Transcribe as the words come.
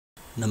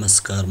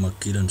नमस्कार, म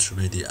किरण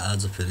सुवेदी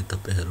आज फेरि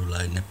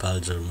तपाईहरुलाई नेपाल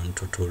जर्मन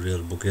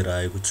ट्युटोरियल बोकेर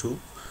आएको छु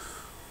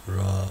र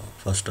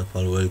first of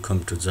all welcome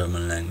to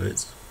German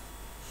language.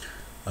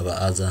 अब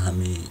आज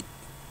हामी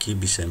के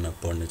विषयमा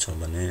पढ्ने छौं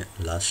भने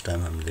लास्ट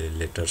टाइम हामीले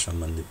लेटर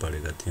सम्बन्धी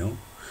पढेका थियौं,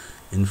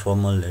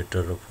 इन्फर्मल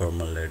लेटर र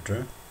फर्मल लेटर।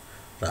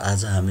 र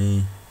आज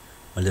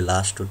मैले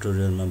लास्ट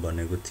ट्युटोरियलमा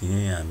भनेको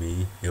थिएँ हामी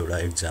एउटा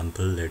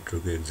एक्जाम्पल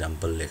लेटरको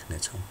एक्जाम्पल लेख्ने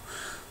छौं।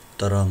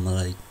 तर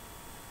मलाई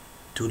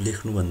त्यो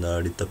लेख्नु भन्दा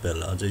अगाडि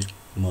तपाईहरुलाई अझै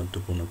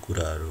महत्त्वपूर्ण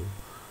कुराहरु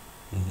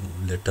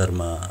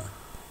लेटरमा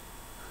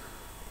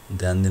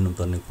ध्यान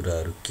दिनुपर्ने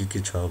कुराहरु के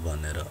छ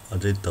भनेर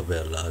अझै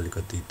तपाईहरुलाई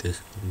अलिकति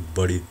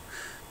बढी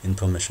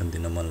इन्फर्मेसन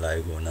दिन मन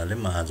लागेको हुनाले म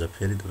आज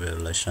फेरि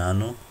तपाईहरुलाई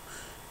सानो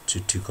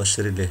चिठी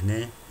कसरी लेख्ने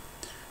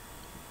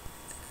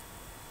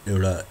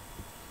एउटा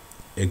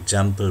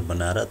एक्जाम्पल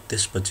बनाएर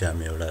त्यसपछि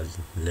हामी एउटा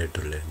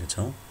लेटर लेख्ने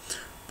छौं।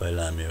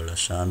 पहिला हामी एउटा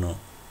सानो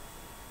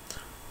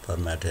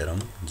फर्म्याट हेरौं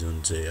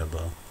जुन चाहिँ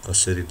अब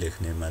कसरी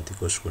लेख्ने, माथि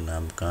कसको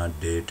नाम, कहाँ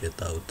डेट,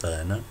 यताउता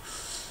हैन।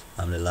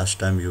 हामीले लास्ट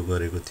टाइम यो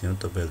गरेको थियौं,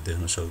 तपाईहरुले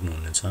देख्न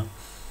सक्नुहुनेछ,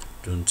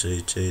 जुन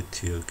चाहिँ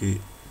थियो कि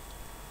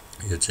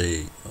यो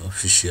चाहिँ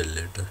official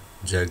letter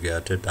Sehr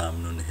geehrte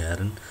Damen und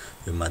Herren,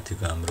 यो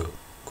माथिको हाम्रो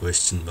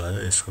क्वेशन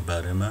भयो, यसको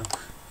बारेमा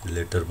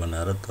लेटर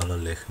बनाएर तल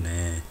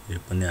लेख्ने, यो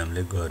पनि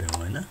हामीले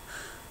गर्यौं हैन।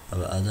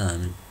 अब आज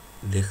हामी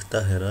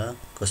लेख्दाखेर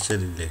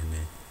कसरी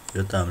लेख्ने,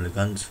 यो त हामीले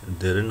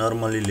धेरै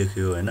नर्मली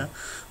लेख्यो हैन।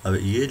 अब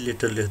यही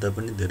लेटर लेख्दा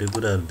पनि धेरै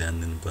कुराहरु ध्यान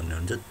दिनुपर्ने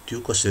हुन्छ, त्यो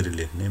कसरी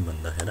लेख्ने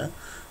भन्दाखेर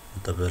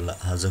तपाईहरुलाई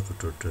आजको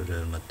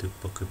ट्युटोरियलमा त्यो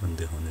पक्कै पनि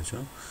देखाउने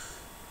छु।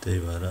 त्यही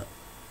भएर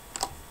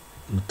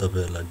म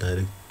तपाईहरुलाई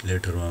डाइरेक्ट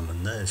लेटरमा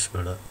भन्दा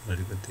यसबाट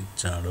अलिकति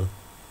चाँडो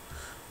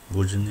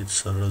बुझ्ने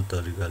सरल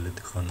तरिकाले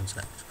देखाउन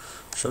चाहन्छु।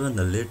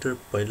 सबैभन्दा लेटर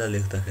पहिला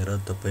लेख्दाखेर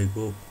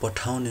तपाईको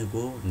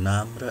पठाउनेको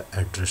नाम र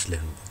एड्रेस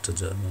लेख्नुपर्छ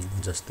जर्मनमा।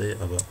 जस्तै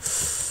अब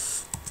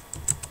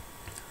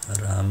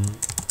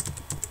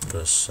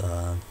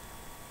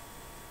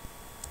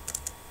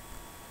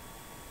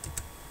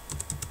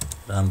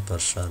राम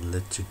प्रसादले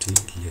चिठी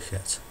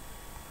लेखेको छ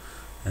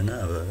हैन।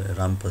 अब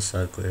राम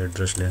प्रसादको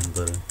एड्रेस लेख्नु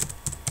पर्यो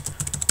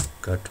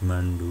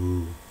काठमाडौँ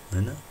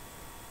हैन,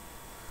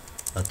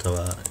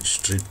 अथवा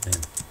स्ट्रीट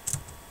नेम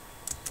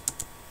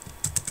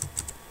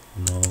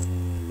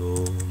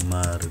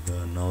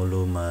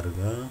नौलो मार्ग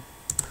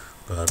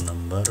घर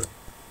नम्बर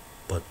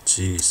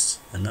 25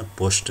 हैन।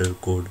 पोस्टल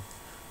कोड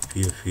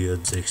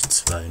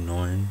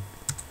 4469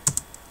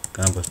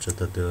 कहाँ बस्छ त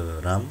त्यो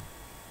राम,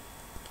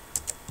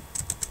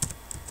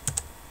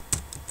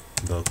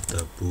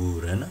 भक्तपुर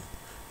हैन।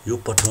 यो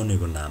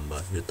पठाउनेको नाम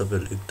भयो। यो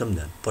तपाईहरुले एकदम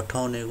ध्यान,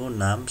 पठाउनेको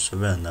नाम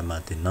सबैभन्दा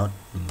माथि,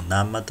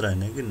 नाम मात्र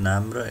हैन कि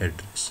नाम र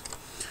एड्रेस।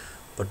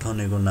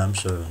 पठाउनेको नाम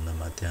सबैभन्दा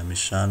माथि हामी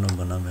सानो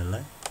बनाऊँ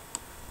यसलाई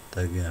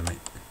ताकि हामी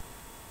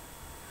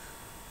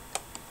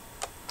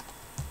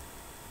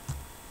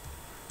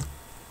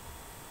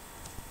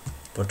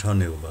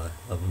पठाउनेको भयो।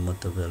 अब म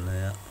तपाईहरुलाई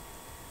यहाँ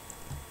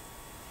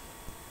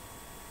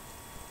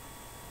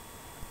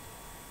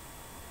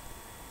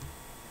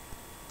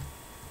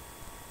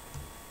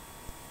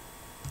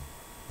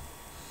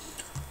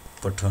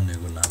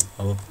पठाउनेको नाम,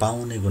 अब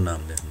पाउनेको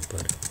नाम लेख्नु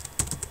पर्यो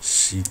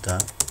सीता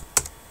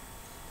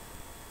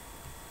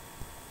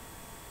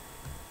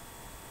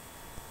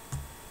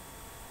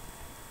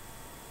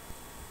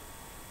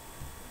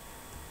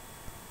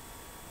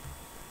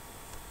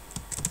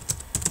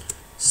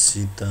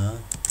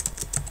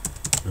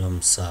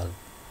लम्साल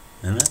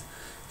हैन।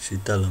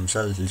 सीता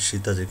लम्साल,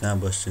 सीता चाहिँ कहाँ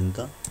बस्छिन् त,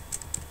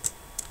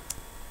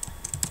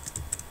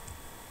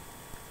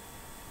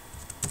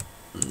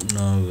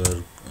 नगर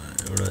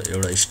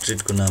एउटा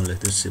स्ट्रीटको नाम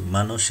लेख्दै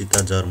मानौ सीता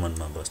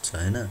जर्मनमा बस्छ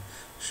हैन।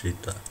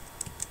 सीता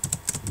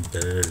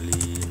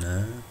बर्लिन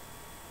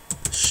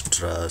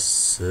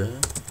स्ट्रासे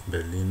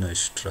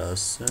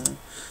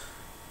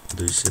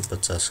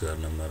 250 घर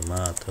नम्बरमा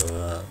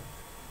अथवा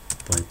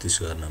 35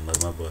 घर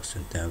नम्बरमा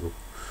बस्छन्। त्यहाँको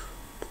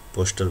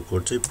पोस्टल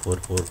कोड चाहिँ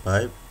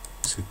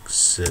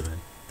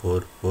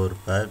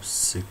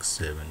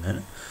 44567 हैन।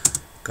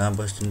 कहाँ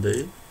बस्छन् त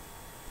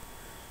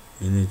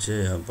यिनी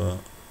चाहिँ अब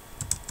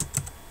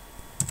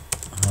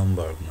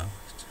हामबर्गमा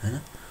हैन।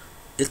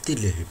 यति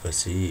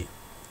लेखेपछि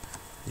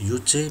यो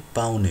चाहिँ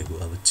पाउनेको,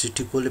 अब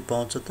चिठी कोले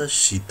पाउँछ त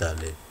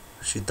सीताले,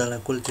 सीतालाई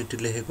कोले चिठी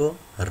लेखेको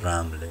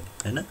रामले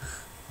हैन।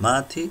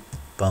 माथि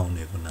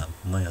पाउनेको नाम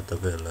म यहाँ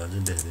तपाईहरुलाई अझै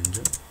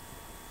देखाइदिन्छु।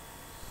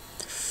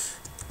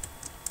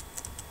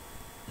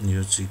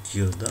 यो चाहिँ के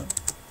हो त,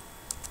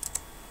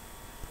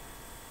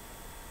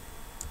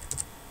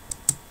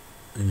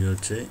 यो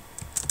चाहिँ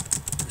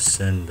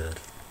सेन्डर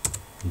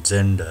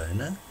जेन्डर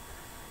हैन।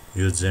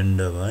 यो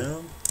जेन्डर भयो।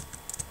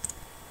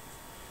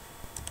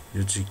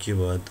 यो चाहिँ के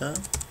भयो त,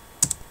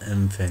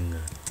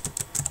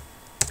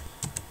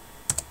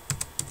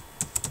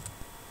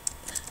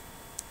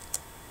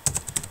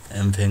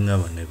 एम्फेङ्गर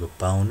भनेको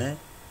पाउने,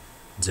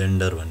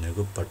 जेन्डर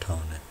भनेको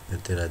पठाउने।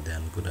 यतिलाई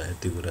ध्यान कुरा,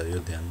 यति कुरा यो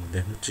ध्यान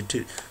लेख्नु। चिठी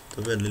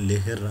तपाईहरुले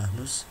लेखेर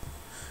राख्नुस्,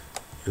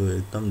 यो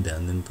एकदम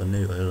ध्यान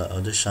दिनुपर्ने। यसलाई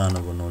अझै सानो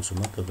बनाउँछु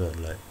म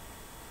तपाईहरुलाई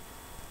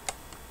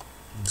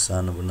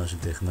सानो बनाएपछि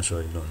देख्न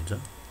सजिलो हुन्छ।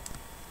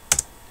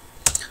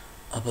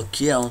 अब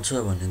के आउँछ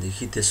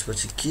भनेदेखि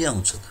त्यसपछि के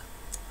आउँछ त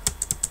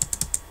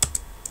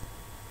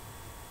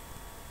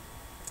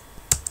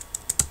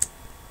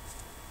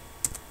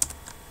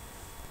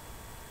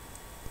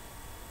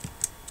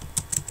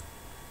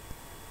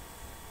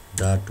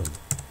डाटुम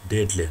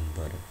डेट लेख्नु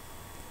पर्यो।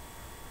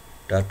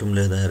 डाटुम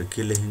लेख्दाखेरि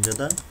के लेखिन्छ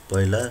त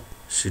पहिला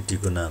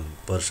सिटीको नाम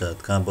प्रसाद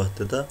कहाँ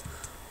बस्थ्यो त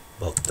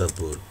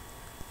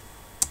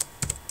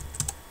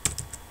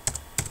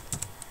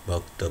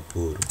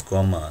भक्तपुर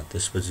कमा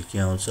त्यसपछि के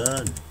आउँछ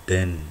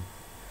डेन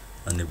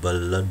अनि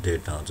बल्ल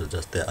डेट आउँछ।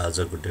 जस्तै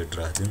आजको डेट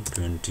राख्दिउँ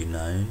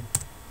 29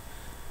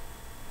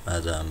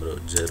 आज हाम्रो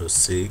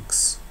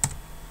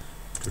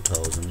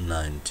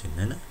 06/2019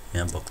 हैन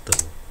यहाँ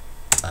भक्तपुर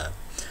आयो।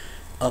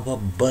 अब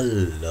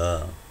बल्ल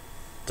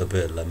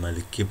तपाईहरुलाई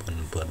मैले के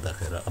भन्नु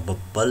पर्दाखेरि अब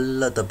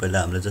बल्ल तपाईले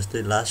हामीले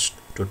जस्तै लास्ट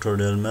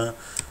ट्युटोरियलमा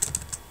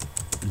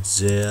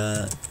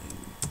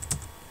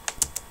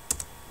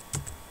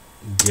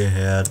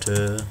gehad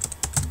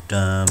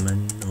damen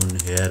und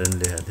herren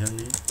लेखेको थियो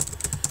नि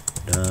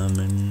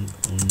damen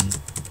und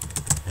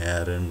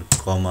herren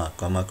कमा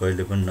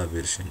कहिले पनि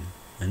नबिर्सिने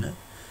हैन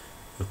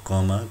यो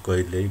कमा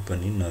कहिल्यै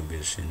पनि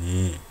नबिर्सिने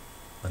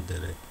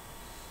भन्दै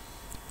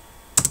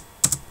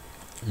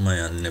म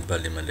यहाँ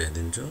नेपालीमा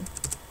लेखिदिन्छु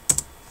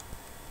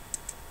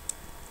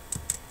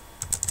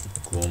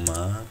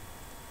Komma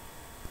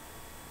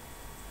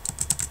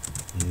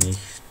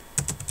nicht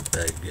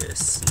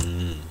vergessen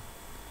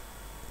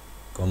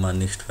Komma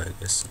nicht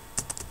vergessen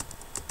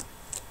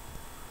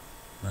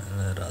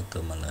मलाई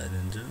रातोमा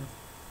लगाइदिन्छु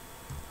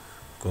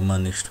Komma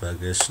nicht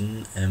vergessen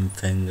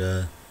Empfänger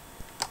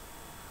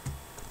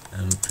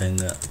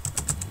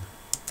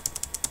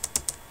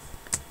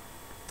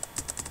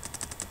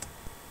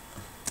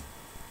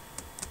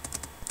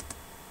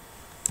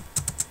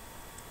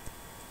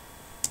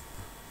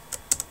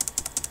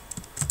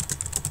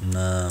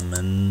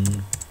Namen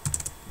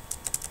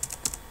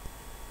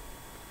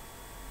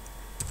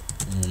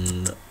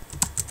und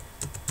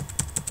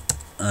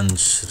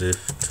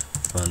Anschrift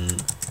von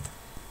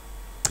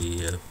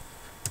PF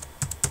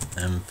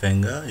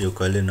Empfänger यो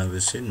कहिले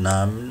नबिर्सि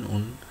Namen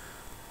und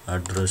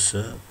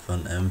Adresse von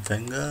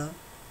Empfänger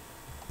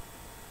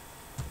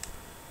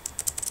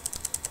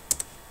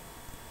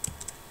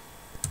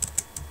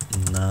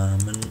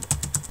Namen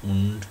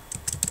und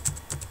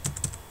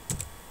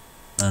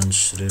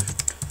Anschrift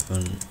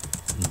von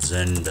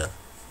Sender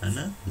हैन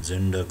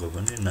जेन्डर को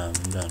पनि नाम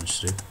र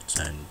अनुश्रित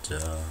चाहिन्छ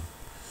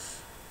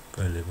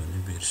कहिले पनि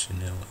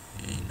बिर्सिने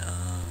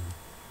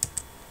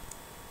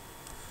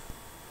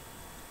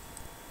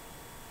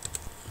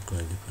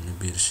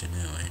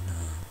होइन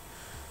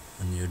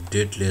अनि यो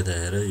डेट लेख्दा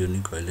हेर यो नि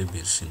कहिले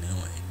बिर्सिने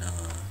होइन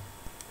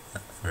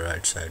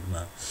राइट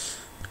साइडमा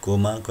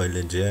कोमा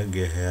कहिले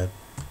gehad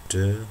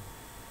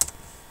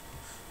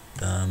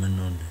damen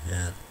und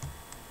herren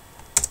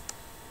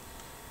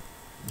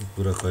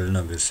पुरा कहिले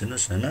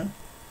नबिर्सिनुस् हैन।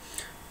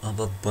 अब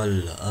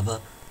बल्ल अब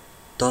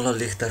तल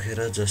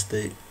लेख्दाखेरि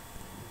जस्तै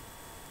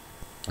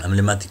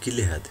हामीले माथि के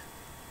लेखेको थियो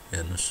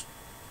हेर्नुस्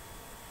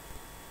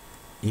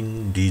in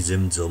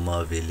diesem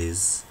Sommer will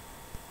ich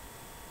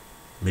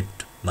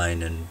mit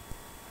meinen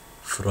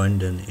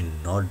Freunden in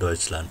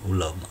Norddeutschland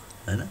Urlaub machen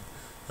हैन।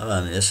 अब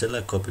हामी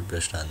यसैलाई कपी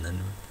पेस्ट हान्दैन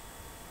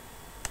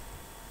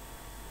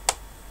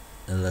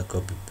यसलाई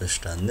कपी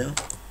पेस्ट हान्दियौ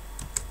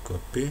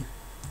कपी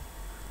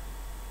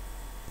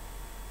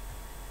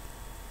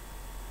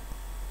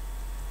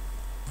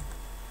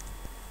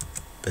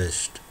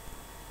पेस्ट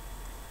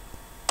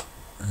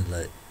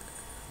यसलाई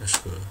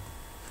यसको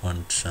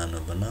फन्ट सानो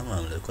बनाऊ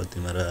हामीले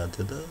कतिमा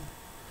राखेको थियो त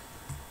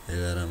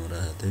 11 मा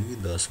राखेको थियो कि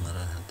 10 मा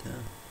राखेको थियो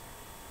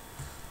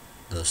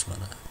 10 मा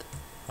राखेको थियो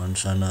फन्ट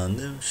सानो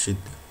हान्दियौ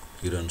सिधै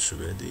किरण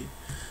सुवेदी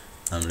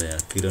हामीले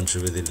यहाँ किरण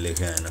सुवेदी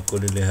लेखे हैन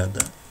कसले लेखेको त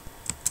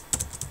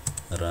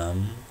राम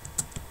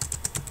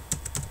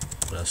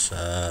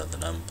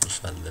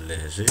प्रसादले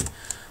लेखेपछि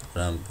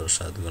राम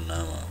प्रसादको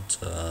नाम आउँछ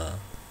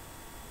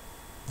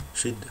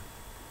सिधै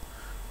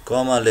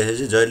कमा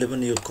लेखेपछि जहिले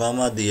पनि यो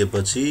कमा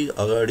दिएपछि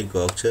अगाडिको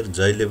अक्षर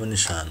जहिले पनि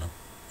सानो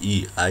ई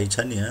आई छ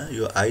नि यहाँ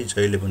यो आई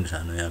जहिले पनि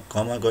सानो यहाँ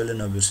कमा कहिले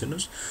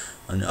नबिर्सिनुस्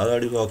अनि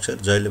अगाडिको अक्षर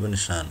जहिले पनि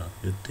सानो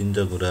यो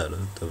तीनटा कुराहरु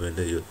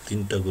तपाईले यो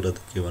तीनटा कुरा त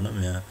के भनौं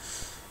यहाँ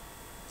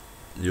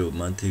यो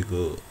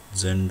माथिको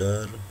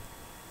जेन्डर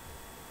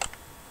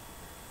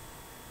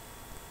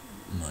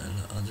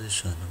मैले अझै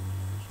सानो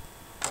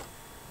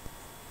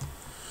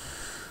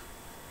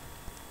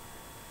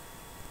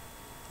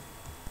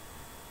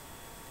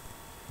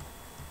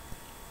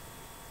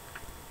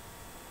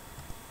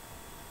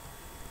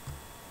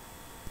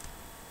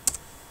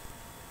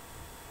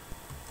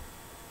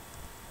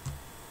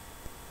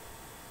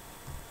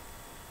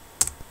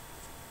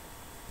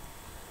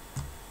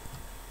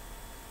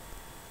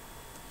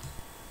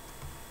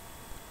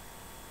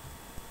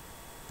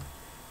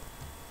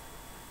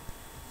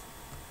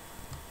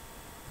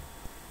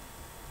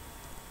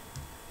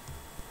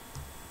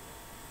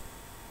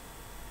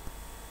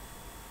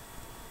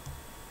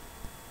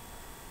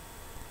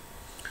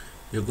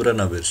यो कुरा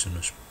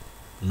नबिर्सिनुस्।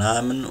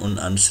 नामन उन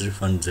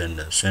अनश्रिफन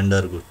जेन्डर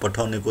सेन्डरको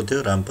पठाउने को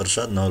थियो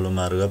रामप्रसाद नौलो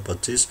मार्ग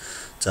 25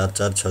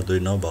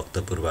 44629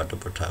 भक्तपुरबाट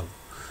पठाएको।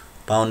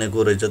 पाउने को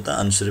रहेछ त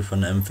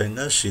अनश्रिफन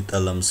एम्फेङ्गा सीता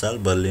लम्साल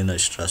बल्लिन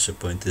स्ट्रासे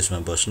 35 मा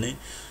बस्ने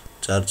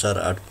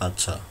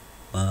 44856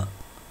 मा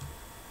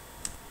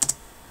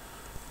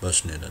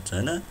बस्ने रहेछ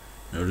हैन।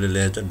 उसले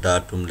लेखेछ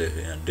डाटुम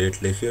लेख्यो, यहाँ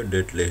डेट लेख्यो,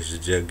 डेट लेखेपछि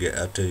ज्याग्य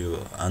आटे यो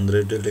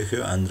आन्द्रेडे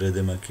लेख्यो,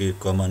 आन्द्रेदेमा के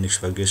कमान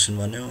एक्सपेक्टेसन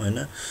भन्यो हैन।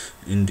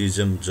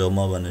 इन्डिजम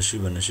जमा भनेपछि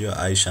यो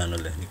आई सानो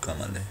लेख्ने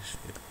कमा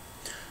लेख्यो।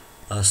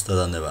 हस् त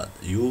धन्यवाद।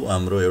 यो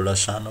हाम्रो एउटा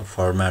सानो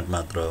फर्मेट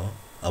मात्र हो।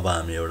 अब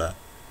हामी एउटा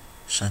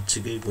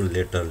साच्चीकैको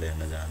लेटर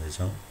लेख्न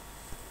जाँदैछौँ।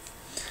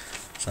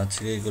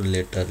 साच्चीकैको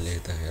लेटर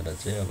लेख्दाखेरि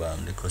चाहिँ अब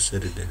हामीले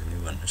कसरी लेख्ने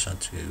भन्ने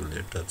साच्चीकैको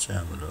लेटर चाहिँ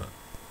हाम्रो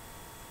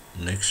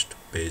नेक्स्ट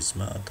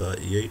पेजमा अथवा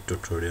यही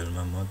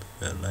ट्युटोरियलमा म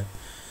तपाईहरुलाई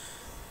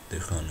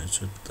देखाउने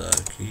छु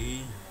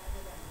ताकि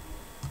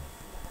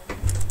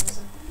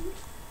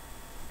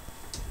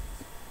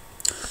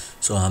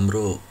सो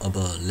हाम्रो अब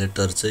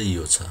लेटर चाहिँ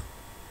यो छ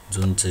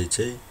जुन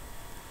चाहिँ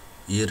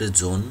Ihre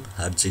Sohn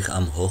hat sich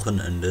am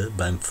Wochenende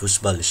beim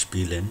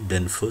Fußballspielen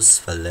den Fuß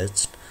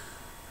verletzt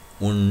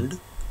und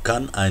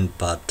kann ein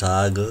paar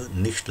Tage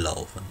nicht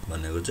laufen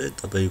भनेको चाहिँ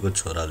तपाईको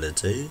छोराले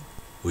चाहिँ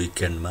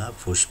विकेन्डमा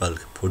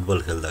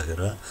फुटबल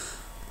खेल्दाखेरि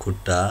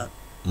खुट्टा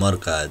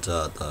मर्काएछ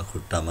अथवा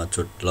खुट्टामा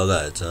चोट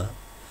लगाएछ।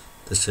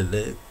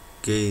 त्यसैले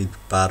केही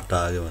पार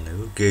टाग्यो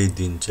भनेको केही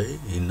दिन चाहिँ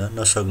हिँड्न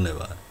नसक्ने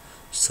भयो।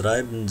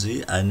 Schreiben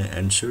Sie eine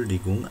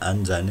Entschuldigung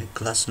an seine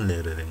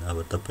Klassenlehrerin।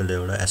 अब तपाईले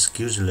एउटा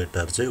एक्सक्युज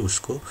लेटर चाहिँ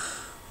उसको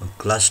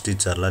क्लास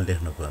टिचरलाई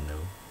लेख्न पर्ने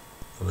हो।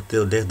 अब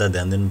त्यो लेख्दा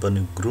ध्यान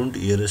दिनुपर्ने ग्रुन्ड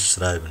इयर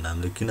श्राइबन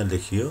हामीले किन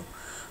लेखियो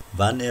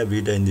वान या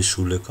बिटा इन द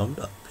सुले कम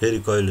फेरि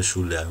कहिले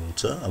सुले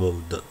आउँछ। अब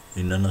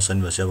हिँड्न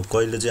नसक्ने भएपछि अब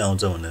कहिले चाहिँ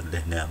आउँछ भनेर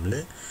लेख्ने हामीले।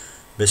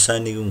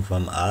 बेसाइनिङ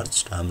फ्रम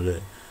आर्च हामीले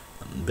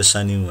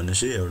बेसाइनिङ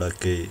भनेपछि एउटा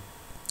केही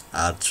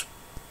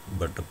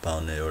आर्चबाट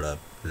पाउने एउटा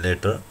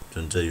लेटर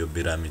जुन चाहिँ यो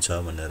बिरामी छ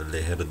भनेर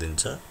लेखेर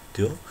दिन्छ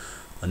त्यो।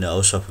 अनि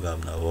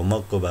औसफकामना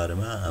होमवर्कको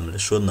बारेमा हामीले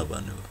सोध्न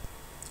पर्ने हो।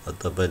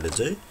 तपाईले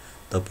चाहिँ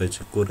तपाई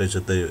चाहिँ को रहेछ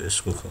त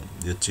यसको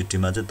यो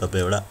चिठीमा चाहिँ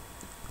तपाई एउटा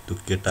त्यो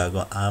केटाको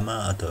आमा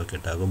अथवा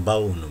केटाको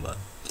बाउ हुनुभयो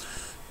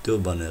त्यो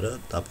भनेर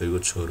तपाईको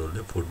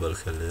छोरोले फुटबल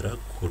खेलेर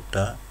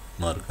खुट्टा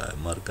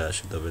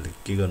मर्काएपछि तपाईले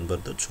के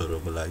गर्नुपर्छ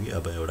छोरोको लागि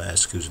अब एउटा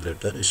एक्सक्युज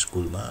लेटर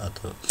स्कुलमा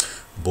अथवा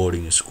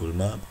बोर्डिङ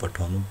स्कुलमा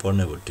पठाउनु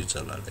पर्ने हो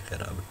टिचरलाई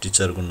लेखेर। अब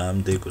टिचरको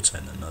नाम दिएको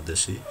छैन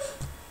नदेशी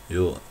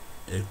यो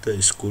एक त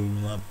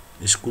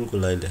स्कुलको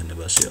लागि लेख्ने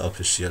भएपछि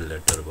अफिसियल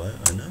लेटर भयो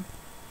हैन।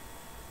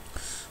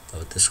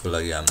 अब त्यसको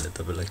लागि हामीले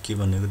तपाईलाई के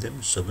भनेको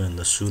थियौं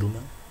सबैभन्दा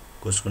सुरुमा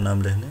कसको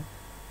नाम लेख्ने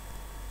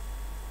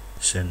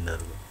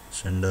सेन्डरको।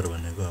 सेन्डर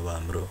भनेको अब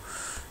हाम्रो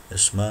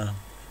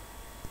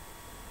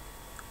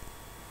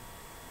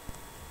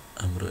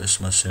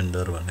यसमा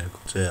सेन्डर भनेको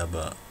चाहिँ अब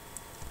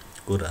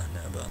को राख्ने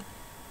अब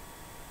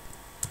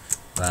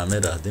रामै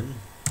राख्दिम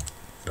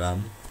राम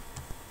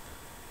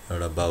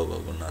एउटा बाउ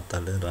भएको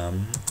नाताले राम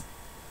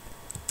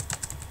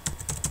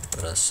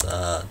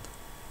प्रसाद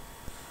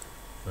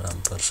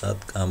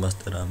कहाँ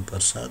बस्थे राम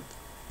प्रसाद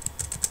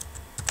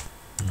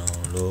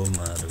नौलो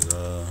मार्ग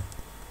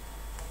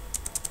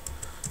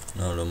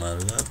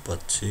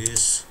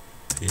 25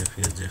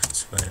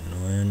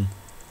 4469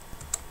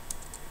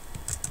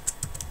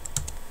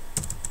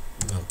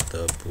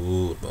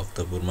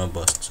 भक्तपुरमा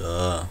बस्छ।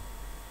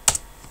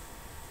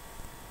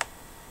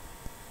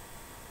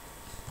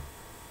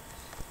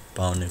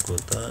 पाउनेको त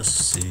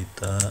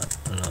सीता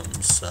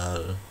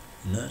लम्साल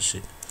हैन।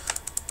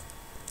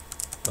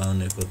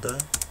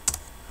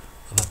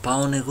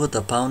 पाउनेको त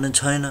पाउने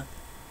छैन।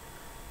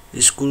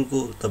 स्कुलको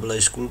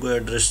तपाईलाई स्कुलको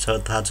एड्रेस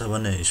थाहा छ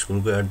भने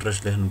स्कुलको एड्रेस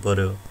लेख्नु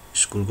पर्यो।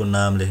 स्कुलको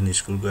नाम लेख्ने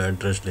स्कुलको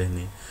एड्रेस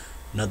लेख्ने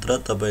नत्र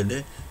तपाईले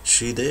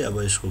सिधै अब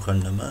यसको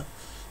खण्डमा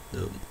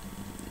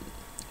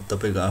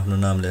तपाईको आफ्नो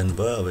नाम लेख्नु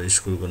भयो। अब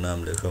स्कुलको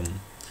नाम लेखौं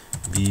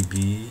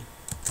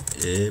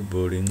BBA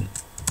boarding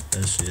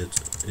SH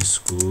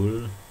school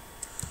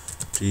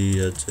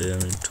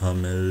THM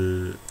Thamel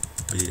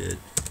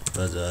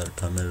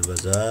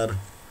बजार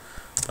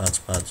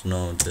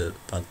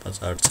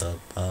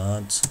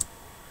 559865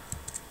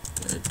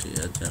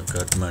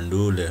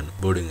 काठमाडौँ लेख्नु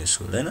बोर्डिङ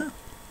स्कुल हैन।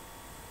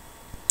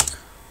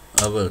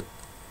 अब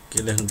के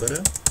लेख्नु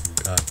पर्यो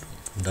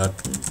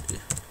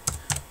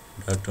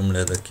डाटुम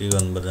लेख्दा के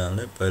गर्नुपर्छ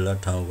हामीले पहिला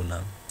ठाउँको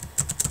नाम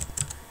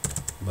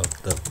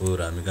भक्तपुर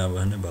हामी कहाँ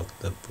बस्ने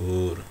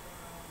भक्तपुर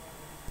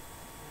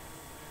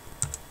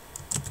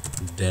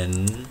देन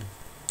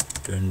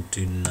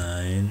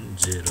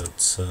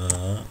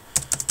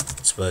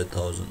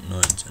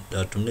 2906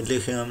 डाटुमले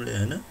लेख्यौं हामीले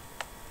हैन।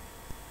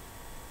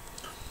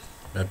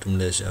 डाटुम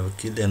लेखेपछि अब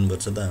के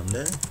लेख्नुपर्छ त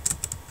हामीले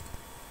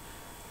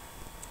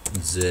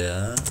ज्या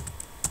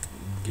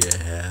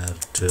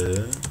गेहर्ट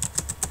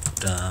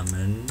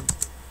डामेन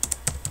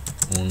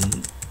उन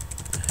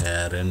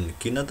हेरन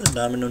किन त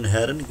डामेन उन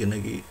हेरन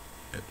किनकि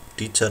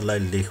टिचरलाई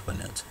लेख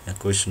भनेको छ यहाँ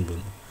क्वेशन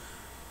बुझ्नु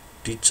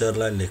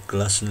टिचरलाई लेख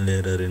क्लास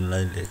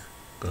लेखरिनलाई लेख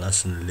क्लास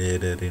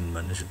लेरेरिन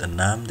भनेपछि त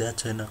नाम दिएको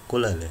छैन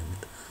कसलाई लेख्ने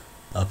त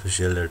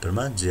अफिसियल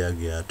लेटरमा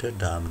ज्यागियाटे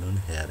डामनुन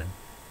हेरेन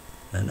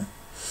हैन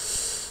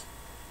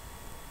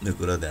यो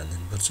कुरा ध्यान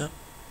दिनुपर्छ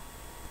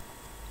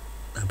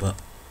अब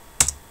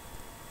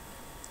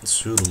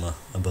सुरुमा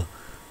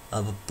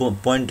अब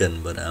पोइन्ट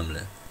हेर्नु पर्यो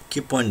हामीले के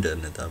पोइन्ट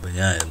हेर्ने त अब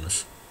यहाँ हेर्नुस्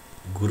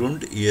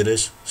ग्रुन्ड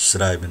इयरेस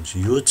श्राइबन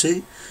यो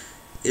चाहिँ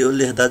यो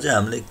लेख्दा चाहिँ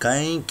हामीले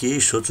कहीँ केही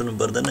सोच्नु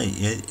पर्दैन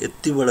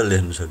यतिबाट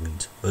लेख्न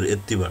सकिन्छ र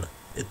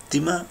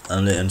यतिमा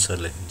हामीले एन्सर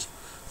लेखिन्छ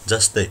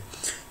जस्तै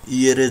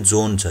इयरे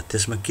जोन छ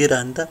त्यसमा के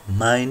राख्ने त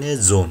माइने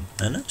जोन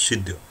हैन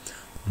सिद्धो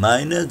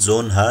माइने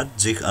John hat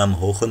sich am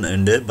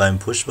Wochenende beim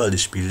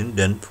Fußballspielen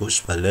den Fuß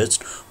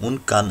verletzt und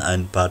kann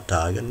ein paar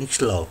Tage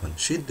nicht laufen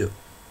Sidho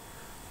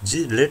G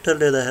letter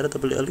लेख्दाखेरि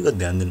तपाईले अलिकति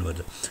ध्यान दिनुपर्छ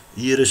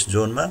इयरेस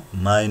जोनमा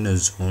माइने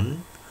John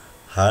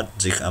hat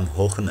sich am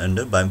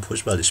Wochenende beim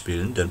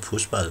Fußballspielen den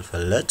Fußball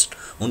verletzt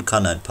und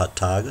kann ein paar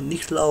Tage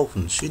nicht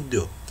laufen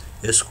सिद्धो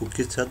यसको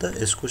के छ त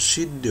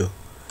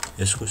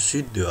यसको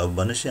सिद्धो अब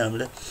भनेपछि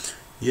हामीले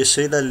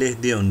यसैलाई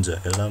लेख्दिए हुन्छ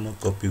यसलाई म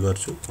कपी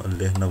गर्छु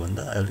लेख्न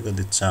भन्दा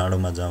अलिकति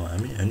चाँडोमा जाउँ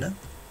हामी हैन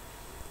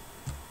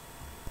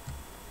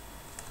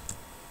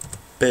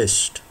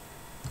पेस्ट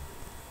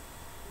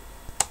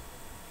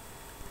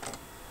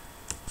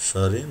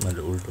सरी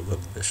मैले उल्टो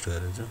कपी पेस्ट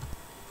गरेछु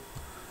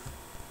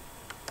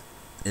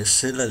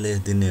यसैलाई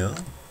लेख्दिने हो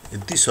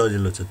यति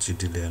सजिलो छ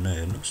चिठी लेख्न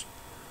हेर्नुस्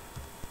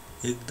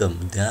एकदम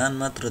ध्यान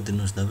मात्र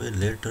दिनुस् तपाईं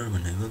लेटर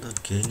भनेको त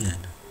केही नै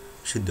हैन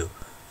सिद्धो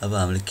अब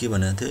हामीले के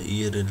भनेको थियो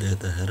इयर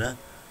लेख्दाखेरि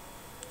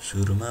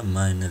सुरुमा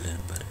माइने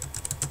लेख्नु पर्यो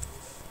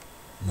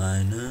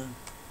माइने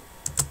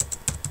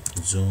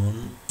John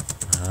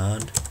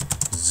hat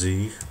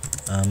sich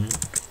am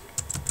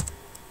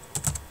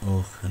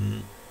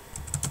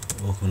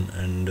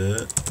Wochenende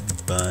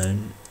beim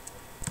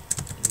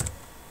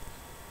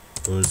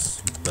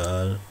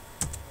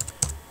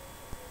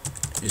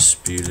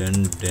Fußballspielen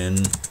den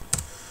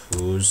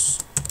Fuß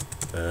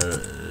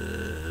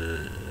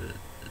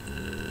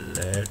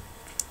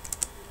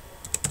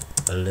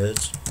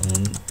verletzt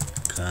und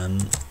kann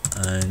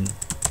ein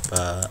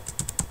paar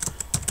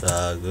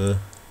Tage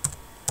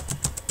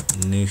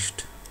nicht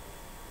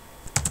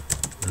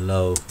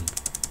laufen.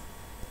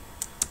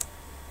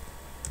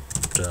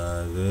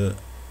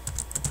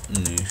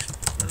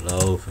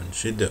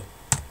 सिद्धो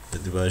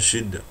यति भयो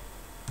सिद्धो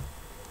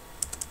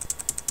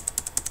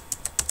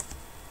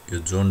यो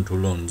जोन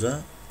ठुलो हुन्छ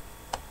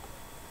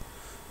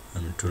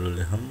हामी ठुलो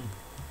लेखौं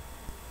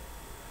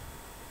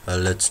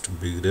verletzt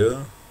बिग्रियो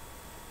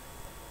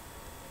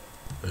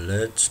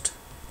verletzt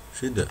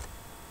सिद्धो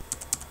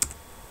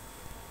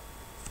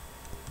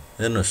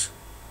हेर्नुस्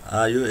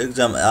यो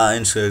एक्जाम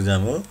आइन्सको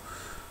एक्जाम हो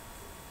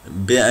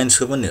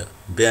बेआइन्सको पनि हो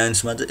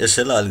बेआइन्समा चाहिँ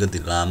यसैलाई अलिकति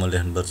लामो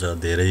लेख्नुपर्छ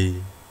धेरै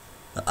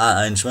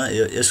आइन्समा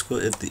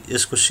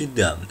यसको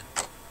सिद्धो हामीले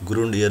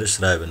Grund ihres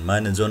Schreibens.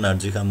 Meine Sohn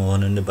hat sich am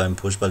Wochenende beim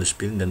Fußball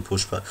spielen, den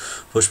Fußball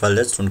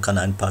verletzt und kann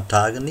ein paar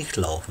Tage nicht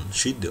laufen.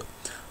 Sido.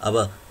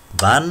 Aber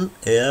wann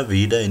er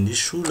wieder in die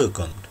Schule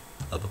kommt.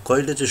 Aber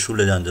कहिले चाहिँ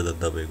school जान्छ त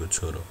तपाईको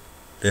छोरो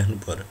लेख्नु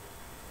पर्यो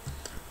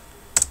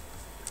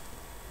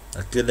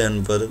के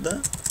लेख्नु पर्यो त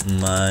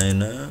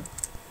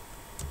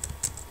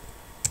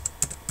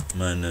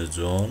meine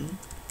Sohn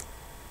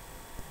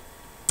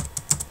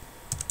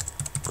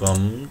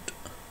kommt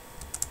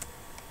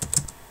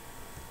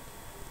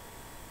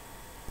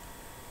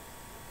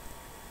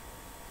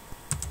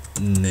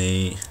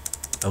nee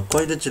अब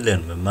कहिले चाहिँ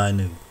लेख्नु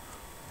meine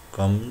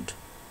kommt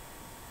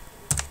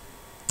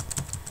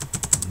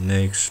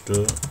nächste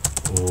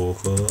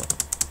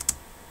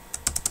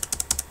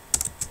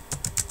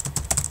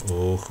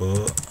Woche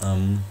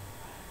am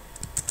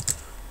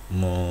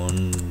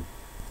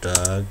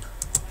Montag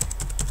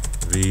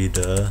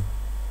wieder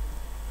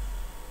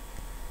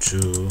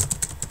zur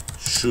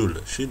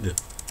Schule.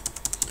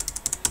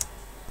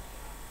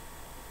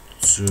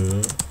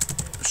 zur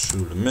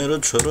Schule. मेरो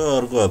छोरो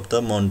अर्को हप्ता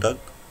मोन्टाग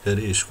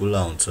फेरि स्कुल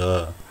आउँछ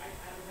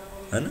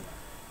हैन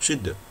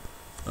सिद्ध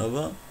अब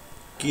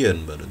के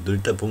हेर्नु पर्यो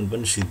दुईटा पुङ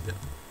पनि सिद्ध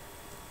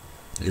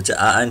यो चाहिँ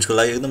आइन्सको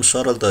लागि एकदम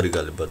सरल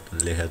तरिकाले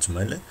लेखेको छु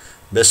मैले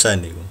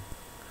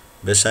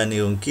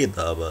बेसाइनिगुङ के त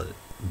अब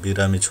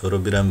बिरामी छोरो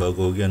बिरामी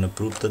भएको हो कि हैन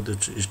प्रुफ त त्यो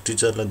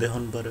टिचरलाई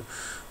देखाउनु पर्यो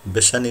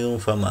बेसाइनिगुङ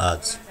फ्रम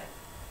आज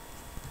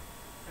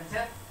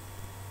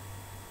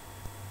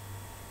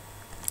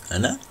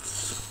हैन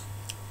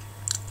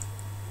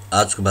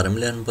आजको बारेमा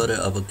लेख्नु पर्यो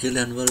अब के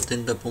लेख्नु पर्यो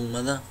तीनटा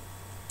पुङमा त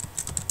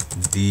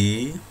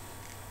die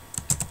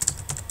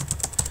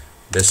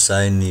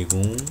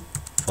Bescheinigung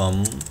vom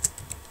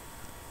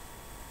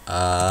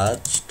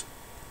Arzt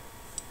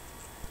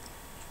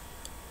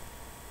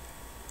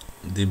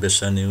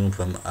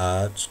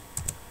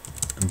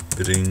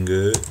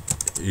bringe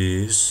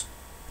ich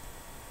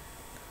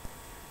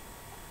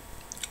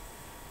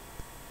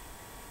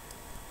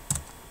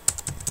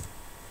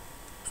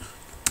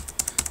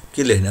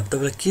के लेख्ने अब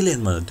तपाईलाई के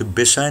लेख्नु मन त्यो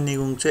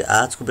बेसाइनिगुङ चाहिँ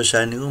आजको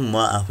बेसाइनिगुङ म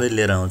आफै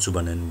लिएर आउँछु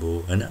भन्ने भो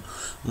हैन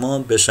म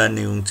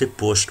बेसाइनिगुङ चाहिँ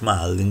पोस्टमा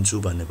हाल्दिन्छु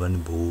भन्ने पनि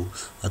भो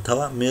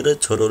अथवा मेरो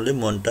छोरोले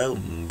मोन्टा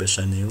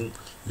बेसाइनिगुङ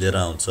लिएर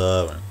आउँछ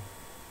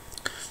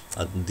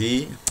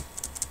die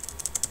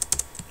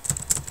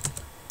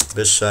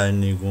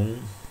Bescheinigung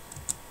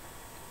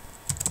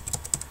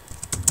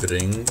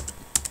bringt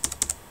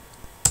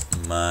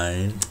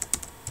mein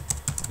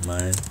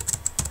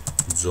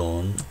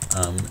Sohn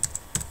am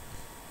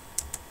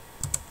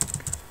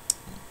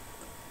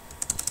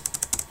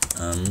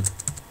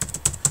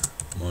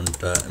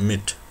Montag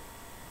mit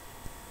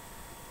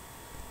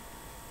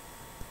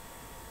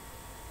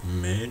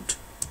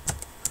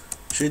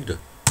सिद्ध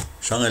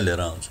सँगै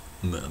लिएर आउँछ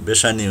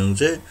बेसाइनिगुङ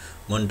चाहिँ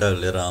मोन्टाग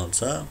लिएर आउँछ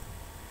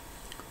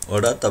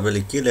वडा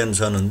तपाईले के ल्याउनु छ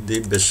भने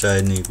die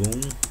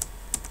Bescheinigung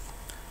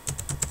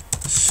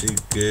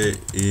schicke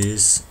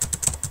ich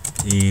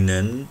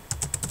Ihnen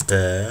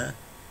per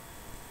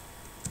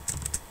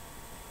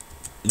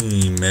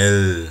email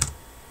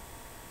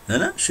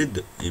हैन सिद्ध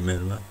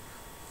इमेलमा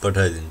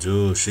पठाइदिन्छु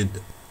सिद्ध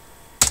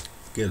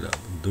के ल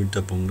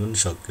दुईटा पुङ्ग नि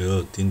सक्यो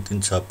तीन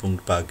छ पुङ्ग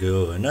पाक्यो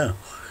हैन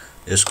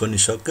यसको नि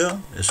सक्यो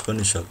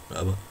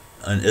अब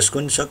अनि यसको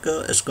नि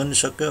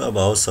सक्यो अब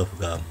हाउस अफ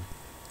काम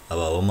अब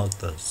होमवर्क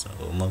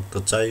त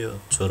चाहियो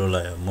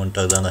छोरोलाई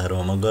मोन्टाग जाँदाखेरि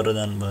होमवर्क गरेर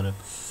जानु पर्यो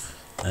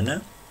हैन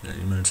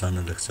इमेल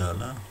सानो लेख्छ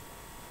होला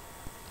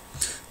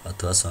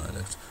अथवा सानो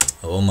लेख्छ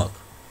होमवर्क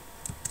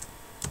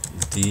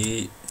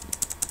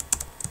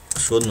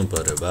सोध्नु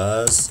पर्यो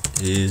was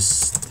is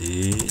the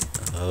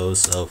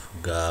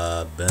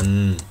Hausaufgaben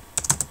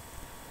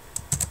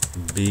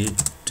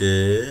बिटे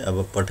अब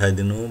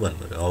पठाइदिनु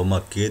भन्नु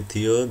होमवर्क के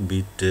थियो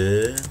बिटे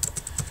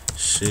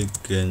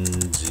schicken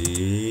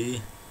Sie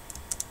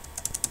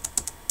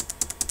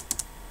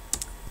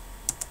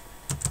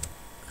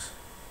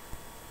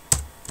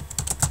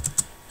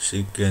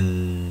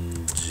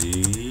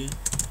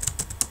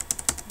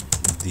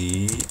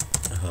die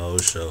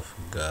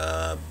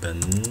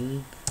Hausaufgaben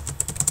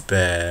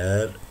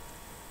per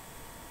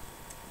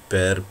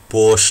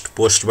post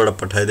बाट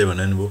पठाइदे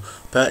भने नि भो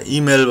per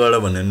इमेल बाट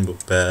भने नि भो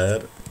per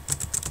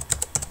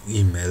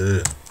इमेल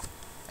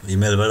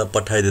बाट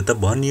पठाइदे त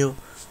भनियो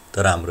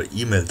तर हाम्रो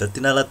इमेल त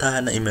तिनीलाई थाहा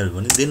हैन इमेल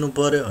पनि दिनु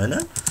पर्यो हैन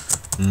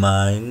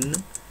mein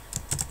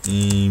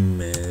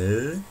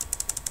email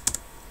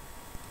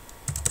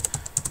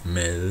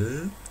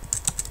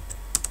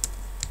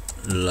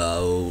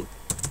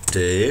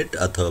lautet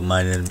अथवा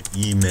mein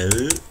email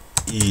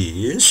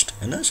ist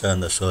हैन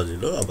सबभन्दा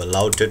सजिलो अब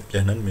lautet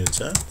लेख्न नि मिल्छ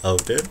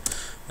lautet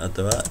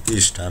अथवा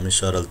ist हामी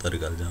सरल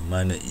तरिकाले जाम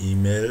mein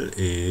email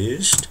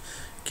ist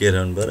के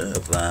रहनु पर्यो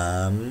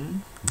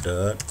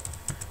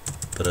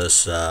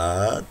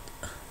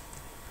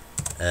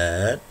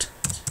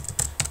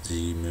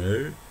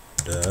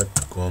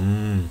ram.prasad@gmail.com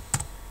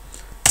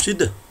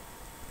सिद्ध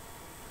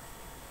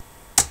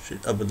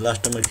अब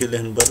लास्टमा के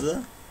लेख्नु पर्छ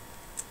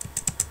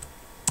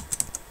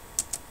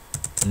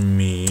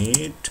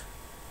mit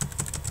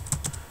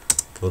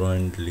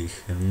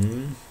freundlichen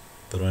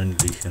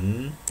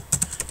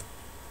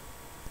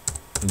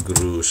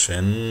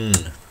Grüßen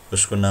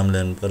उसको नाम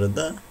लेनु पर्यो त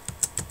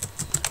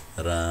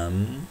राम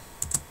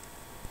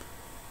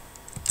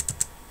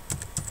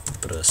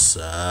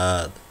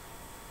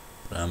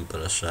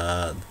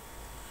प्रसाद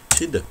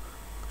सिद्ध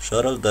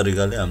सरल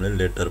तरिकाले हामीले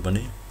लेटर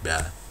पनि भ्या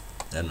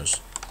हेर्नुस्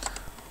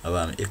अब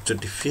हामी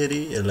एकचोटी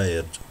फेरि यसलाई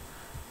हेर्छौं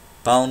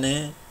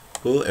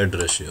पाउनेको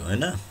एड्रेस हो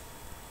हैन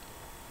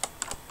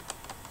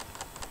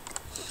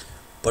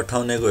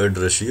पठाउनेको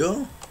एड्रेस यो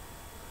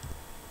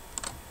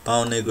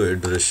पाउनेको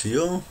एड्रेस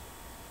यो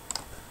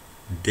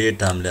डेट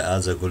हामीले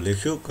आजको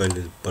लेख्यो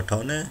कहिले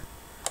पठाउने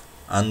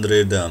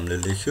आन्द्रेड हामीले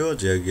लेख्यो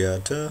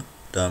ज्याग्याट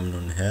Damen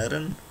und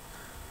Herren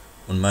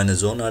und meine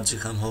Sohn hat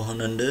sich am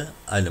Wochenende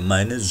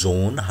meine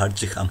Sohn hat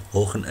sich am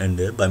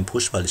Wochenende beim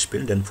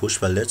Fußballspielen den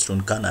Fußball verletzt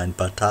und kann ein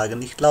paar Tage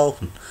nicht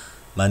laufen.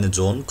 Mein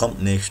Sohn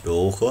kommt nächste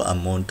Woche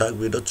am Montag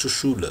wieder zur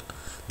Schule.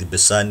 Die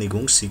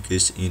Bescheinigung schicke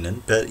ich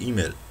Ihnen per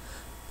E-Mail.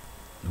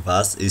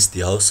 Was ist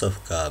die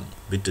Hausaufgaben?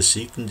 Bitte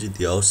schicken Sie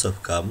die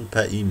Hausaufgaben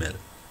per E-Mail.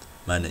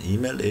 Meine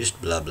E-Mail ist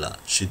bla bla.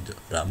 Sidd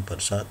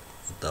Ramprasad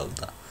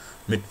उता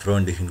mit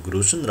freundlichen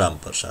Grüßen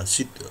Ramprasad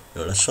सिद्ध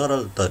एउटा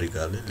सरल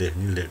तरिकाले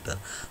लेख्ने letter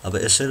अब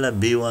यसैलाई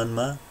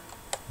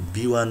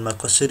B1 मा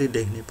कसरी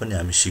लेख्ने पनि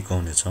हामी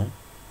सिकाउने छौं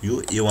यो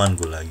A1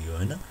 को लागि हो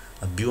हैन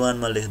अब B1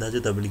 मा लेख्दा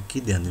चाहिँ तपाईले के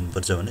ध्यान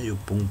दिनुपर्छ भने यो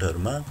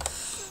पुङ्क्टहरुमा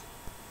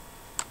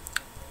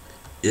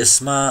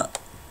यसमा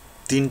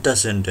तीनटा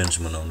सेन्टेन्स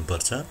बनाउनु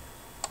पर्छ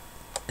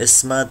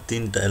यसमा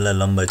तीनटा यसलाई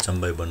लम्बाई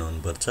चम्बाई बनाउनु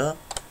पर्छ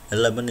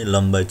यसलाई पनि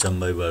लम्बाई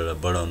चम्बाई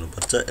बढाउनु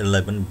पर्छ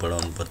यसलाई पनि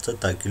बढाउनु पर्छ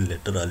ताकि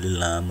लेटर अलि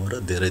लामो र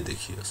धेरै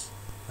देखियोस्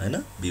हैन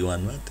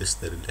B1 मा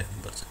त्यसरी लेख्नु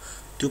पर्छ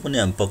त्यो पनि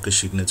हामी पक्कै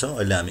सिक्ने छौं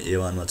अहिले हामी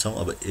A1 मा छौं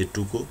अब A2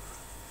 को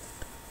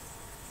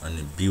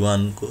अनि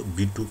B1 को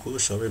B2 को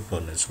सबै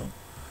पढ्ने छौं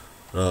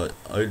र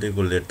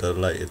अहिलेको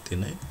लेटरलाई यति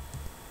नै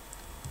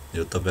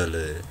यो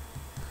तपाईले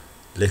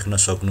लेख्न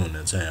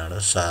सक्नुहुनेछ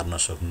यहाँबाट सार्न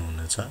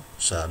सक्नुहुनेछ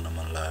सार्न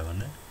मन लाग्यो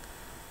भने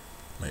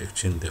म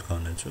एकछिन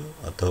देखाउने छु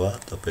अथवा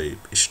तपाई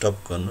स्टप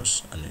गर्नुस्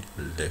अनि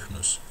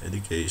लेख्नुस् यदि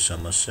केही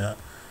समस्या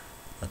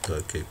अथवा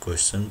केही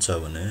क्वेशन छ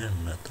भने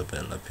म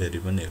तपाईहरुलाई फेरि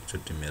पनि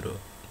एकचोटी मेरो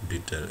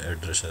डिटेल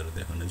एड्रेसहरु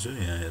देखाउने छु।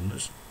 यहाँ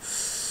हेर्नुस्,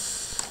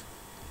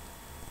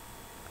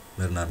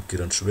 मेरो नाम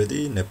किरण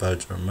सुवेदी, नेपाल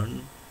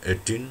जर्मन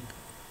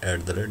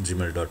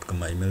 18@gmail.com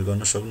मा इमेल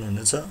गर्न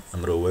सक्नुहुनेछ।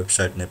 हाम्रो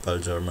वेबसाइट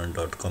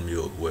nepalgerman.com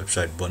यो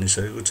वेबसाइट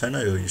बनिसकेको छैन,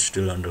 यो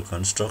स्टिल अन्डर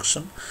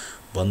कन्स्ट्रक्सन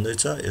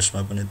बन्दैछ।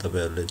 यसमा पनि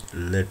तपाईहरुले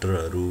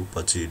लेटरहरु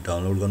पछि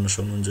डाउनलोड गर्न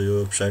सक्नुहुन्छ यो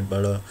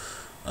वेबसाइटबाट,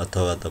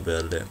 अथवा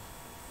तपाईहरुले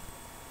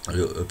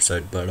यो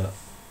वेबसाइटबाट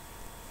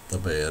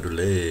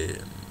तपाईहरुले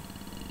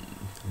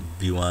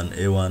B1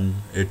 A1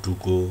 A2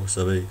 को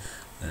सबै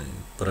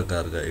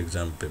प्रकारका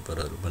एक्जाम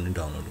पेपरहरु पनि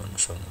डाउनलोड गर्न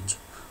सक्नुहुन्छ।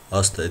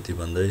 हस्त यति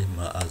भन्दै म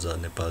आज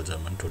नेपाल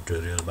जर्मन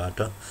ट्युटोरियलबाट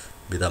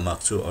बिदा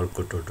माग्छु।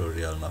 अर्को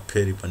ट्युटोरियलमा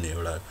फेरि पनि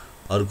एउटा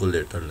अर्को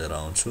लेटर लिएर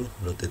आउँछु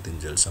र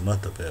त्यतिन्जेलसम्म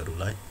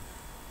तपाईहरुलाई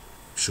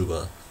शुभ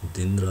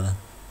दिन र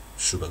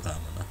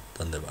शुभकामना।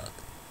 धन्यवाद।